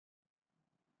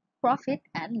Profit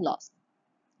and loss,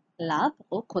 লাভ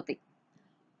ও ক্ষতি।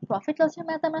 Profit লসের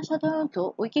math আমরা সাধারণত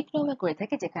ঐকিক নিয়মে করে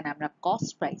থাকি, যেখানে আমরা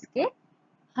কস্ট প্রাইসকে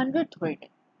 100 ধরে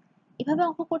নিই। এভাবে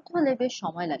অঙ্ক করতে হলে বেশ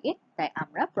সময় লাগে, তাই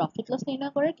আমরা প্রফিট লস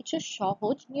নির্ণয় করার কিছু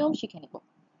সহজ নিয়ম শিখে নেব।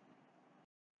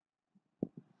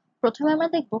 প্রথমে আমরা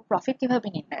দেখব প্রফিট কিভাবে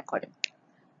নির্ণয় করে।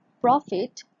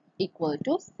 Profit equal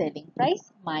to selling price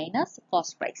minus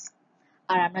cost price.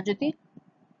 আর আমরা যদি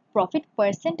প্রফিট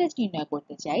পার্সেন্টেজ নির্ণয়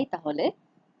করতে চাই, তাহলে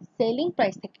সেলিং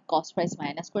প্রাইস থেকে কস্ট প্রাইস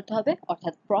মাইনাস করতে হবে,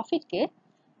 অর্থাৎ প্রফিটকে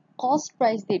কস্ট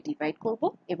প্রাইস দিয়ে ডিভাইড করব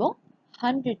এবং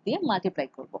 100 দিয়ে মাল্টিপ্লাই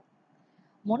করব।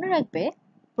 মনে রাখবে,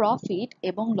 প্রফিট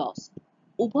এবং লস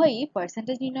উভয়ই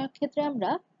পার্সেন্টেজ নির্ণয়ের ক্ষেত্রে আমরা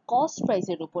কস্ট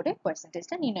প্রাইসের উপরে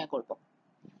পার্সেন্টেজটা নির্ণয় করব।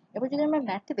 এবার যদি আমরা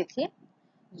ম্যাথটি দেখি,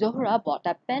 Zohra bought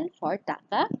a pen for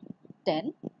টাকা 10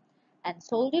 and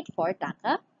sold it for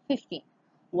টাকা 15.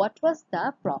 What was the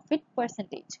profit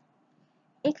percentage?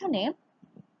 এখানে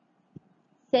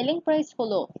সেলিং প্রাইস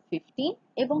হলো 15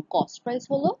 এবং কস্ট প্রাইস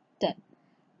হলো 10,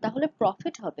 তাহলে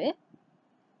প্রফিট হবে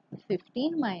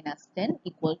 15 minus 10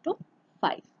 equal to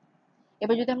 5.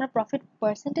 এবার যদি আমরা প্রফিট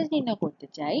পার্সেন্টেজ নির্ণয় করতে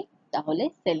চাই, তাহলে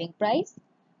selling price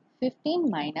 15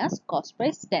 minus cost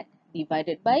price 10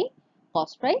 divided by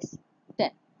cost price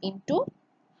 10 into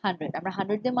 100। আমরা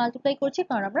 100 দিয়ে মাল্টিপ্লাই করছি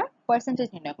কারণ আমরা পার্সেন্টেজ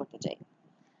নির্ণয় করতে চাই।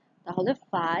 তাহলে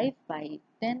 5 by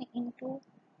 10 into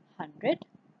 100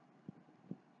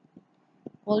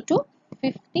 equal to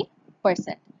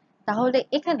 50%। তাহলে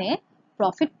এখানে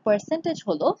প্রফিট পার্সেন্টেজ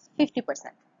হলো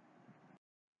 50%।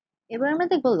 এবার আমরা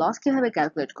দেখব লস কিভাবে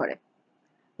ক্যালকুলেট করে।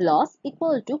 Loss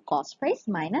equal to cost price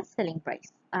minus selling price.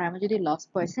 আর আমরা যদি লস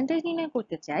পার্সেন্টেজ নির্ণয়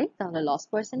করতে চাই, তাহলে loss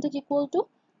percentage equal to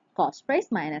cost price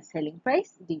minus selling price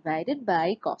divided by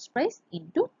cost price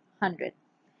into 100।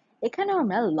 এখানে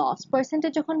আমরা লস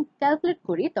পার্সেন্টেজ যখন ক্যালকুলেট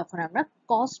করি, তখন আমরা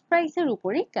কস্ট প্রাইসের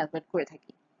উপরেই ক্যালকুলেট করে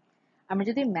থাকি। আমরা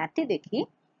যদি ম্যাথটি দেখি,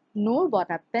 Noor bought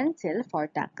a pencil for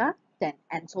টাকা 10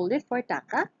 and sold it for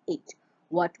টাকা 8.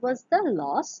 What was the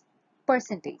loss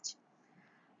percentage?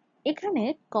 এখানে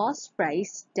কস্ট প্রাইস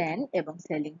 10 এবং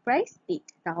সেলিং প্রাইস 8,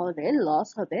 তাহলে লস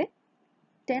হবে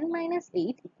 10 minus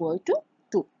 8 equal to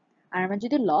 2। আর আমরা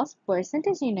যদি লস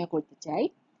পার্সেন্টেজ নির্ণয় করতে চাই,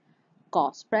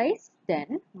 cost price 10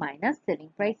 minus selling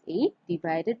price 8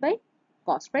 divided by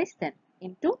cost price 10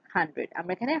 into 100।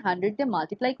 আমরা এখানে 100 দিয়ে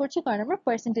মাল্টিপ্লাই করছি কারণ আমরা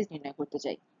পার্সেন্টেজ নির্ণয় করতে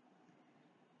চাই।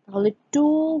 তাহলে 2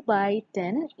 by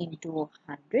 10 into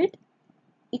 100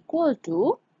 equal to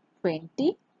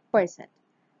 20%।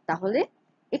 তাহলে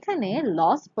এখানে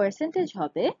লস পার্সেন্টেজ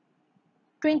হবে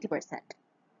 20%।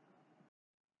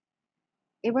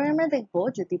 এবার আমরা দেখব,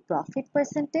 যদি প্রফিট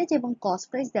পার্সেন্টেজ এবং কস্ট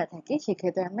প্রাইস দেওয়া থাকে,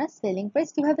 সেক্ষেত্রে আমরা সেলিং প্রাইস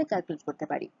কিভাবে ক্যালকুলেট করতে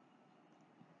পারি।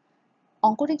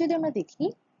 অঙ্কটি যদি আমরা দেখি,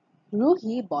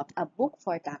 Ruhi bought a book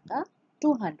for টাকা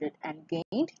 200 and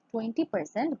gained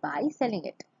 20% by selling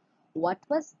it. What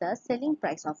was the selling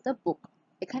price of the book?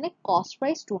 এখানে কস্ট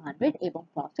প্রাইস 200 এবং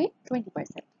প্রফিট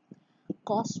 20%।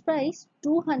 কস্ট প্রাইস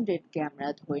 200 কে আমরা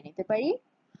ধরে নিতে পারি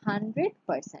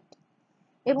 100%,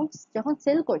 এবং যখন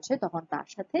সেল করছে তখন তার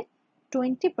সাথে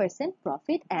 20%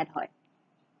 প্রফিট অ্যাড হয়।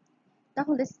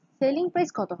 তাহলে সেলিং প্রাইস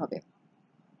কত হবে?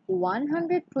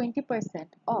 120%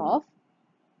 অফ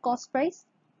কস্ট প্রাইস।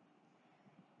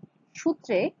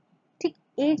 সূত্রে ঠিক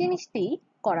এই জিনিসটি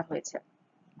করা হয়েছে।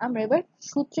 আমরা এবার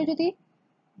সূত্রে যদি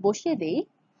বসিয়ে দেই,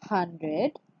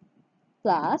 100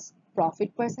 plus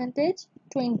profit percentage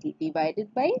 20 divided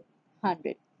by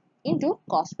 100 into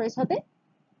cost price হবে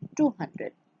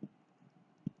 200।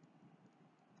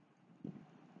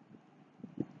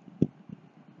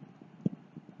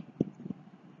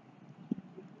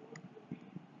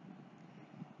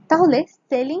 তাহলে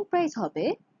সেলিং প্রাইস হবে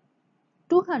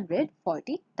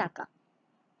 240 টাকা।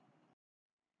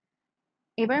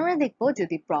 এবার আমরা দেখব,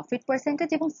 যদি প্রফিট পার্সেন্টেজ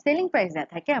এবং সেলিং প্রাইস দেওয়া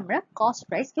থাকে, আমরা কস্ট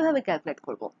প্রাইস কিভাবে ক্যালকুলেট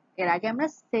করব। এর আগে আমরা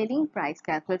সেলিং প্রাইস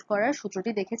ক্যালকুলেট করার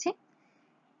সূত্রটি দেখেছি,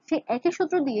 সেই একই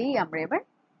সূত্র দিয়েই আমরা এবার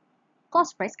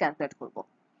কস্ট প্রাইস ক্যালকুলেট করব।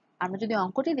 আমরা যদি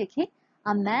অঙ্কটি দেখি,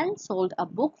 a man sold a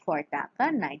book for টাকা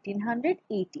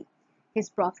 1980. His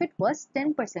profit was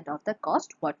 10% of the cost.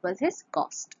 What was his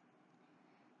cost?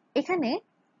 এখানে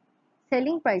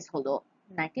সেলিং প্রাইস হলো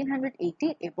 1980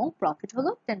 এবং প্রফিট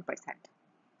হলো 10%।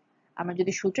 আমরা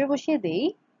যদি সূত্রে বসিয়ে দেই,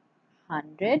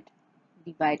 100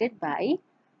 divided by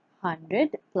 100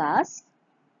 plus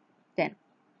 10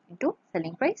 into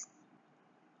selling price,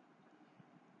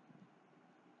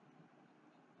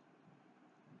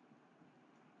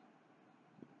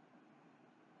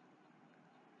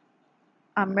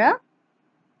 আমরা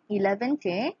 11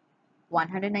 কে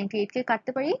 198 কে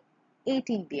কাটতে পারি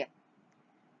 18 দিয়ে,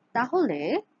 তাহলে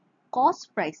কস্ট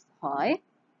প্রাইস হয়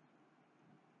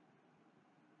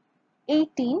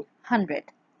 1800।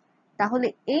 তাহলে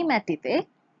এই ম্যাথটিতে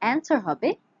অ্যান্সার হবে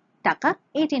টাকা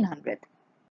 1800।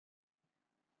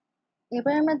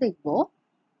 এবার আমরা দেখব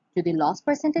যদি লস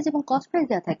পার্সেন্টেজ এবং কস্ট প্রাইস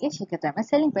দেওয়া থাকে সেক্ষেত্রে আমরা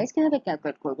সেলিং প্রাইস কিভাবে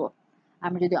ক্যালকুলেট করব।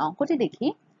 আমরা যদি অঙ্কটি দেখি,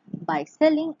 by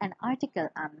selling an article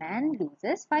a man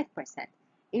loses 5%.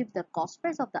 If the cost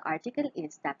price of the article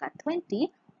is টাকা 20,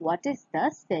 what is the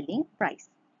selling price?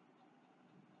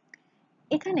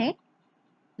 এখানে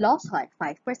লস হয়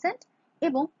 5%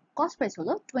 এবং কস্ট প্রাইস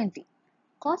হলো 20।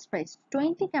 কস্ট প্রাইস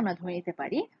 20 কে আমরা ধরে নিতে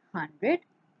পারি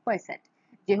 100%।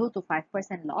 যেহেতু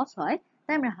 5% লস হয়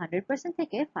তাই আমরা 100%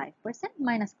 থেকে 5%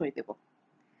 মাইনাস করে দেব।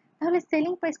 তাহলে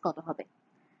সেলিং প্রাইস কত হবে?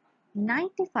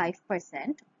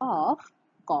 95% অফ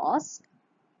কস্ট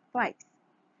প্রাইস।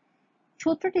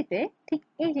 সূত্রটিতে ঠিক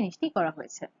এই জিনিসটি করা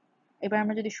হয়েছে। এবার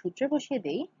আমরা যদি সূত্রে বসিয়ে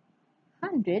দেই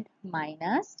 100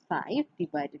 minus 5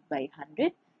 divided by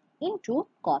 100 into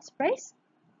cost price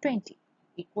 20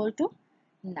 equal to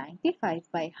 95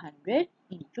 by 100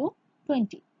 into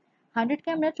 20। 100 কে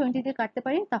আমরা 20 দিয়ে কাটতে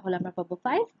পারি তাহলে আমরা পাবো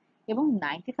 5 এবং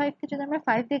 95 কে যদি আমরা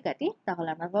 5 দিয়ে কাটি তাহলে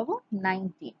আমরা পাবো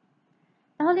 19।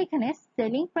 তাহলে এখানে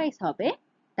সেলিং প্রাইস হবে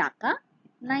টাকা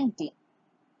 19।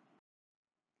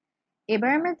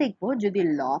 এবার আমরা দেখব যদি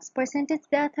লস পার্সেন্টেজ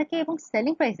দেওয়া থাকে এবং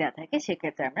সেলিং প্রাইস দেওয়া থাকে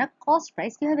সেক্ষেত্রে আমরা কস্ট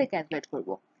প্রাইস কিভাবে ক্যালকুলেট করব।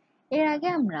 এর আগে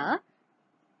আমরা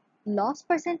লস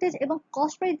পার্সেন্টেজ এবং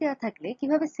কস্ট প্রাইস দেওয়া থাকলে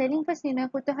কিভাবে সেলিং প্রাইস নির্ণয়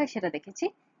করতে হয় সেটা দেখেছি।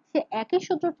 সে একই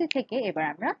সূত্রটি থেকে এবার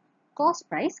আমরা কস্ট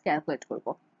প্রাইস ক্যালকুলেট করব।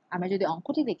 আমরা যদি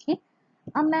অঙ্কটি দেখি,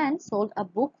 a man sold a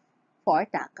book for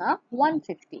টাকা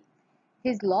 150.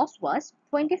 His loss was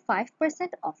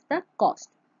 25% of the cost.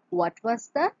 What was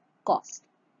the cost?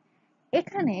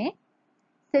 এখানে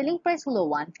সেলিং প্রাইস হলো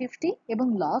 150 এবং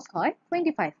লস হয়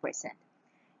 25%।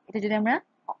 এটা যদি আমরা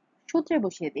সূত্রে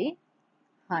বসিয়ে দিই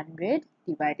 100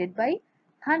 divided by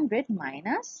 100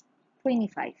 minus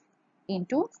 25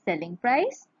 into selling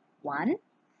price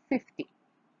 150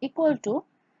 equal to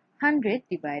 100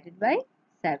 divided by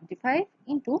 75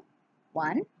 into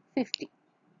 150।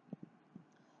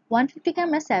 150 কে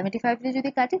আমরা 75 দিয়ে যদি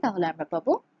কাটি তাহলে আমরা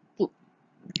পাবো 2।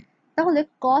 তাহলে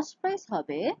কস্ট প্রাইস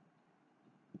হবে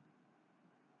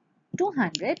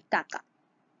 200 টাকা।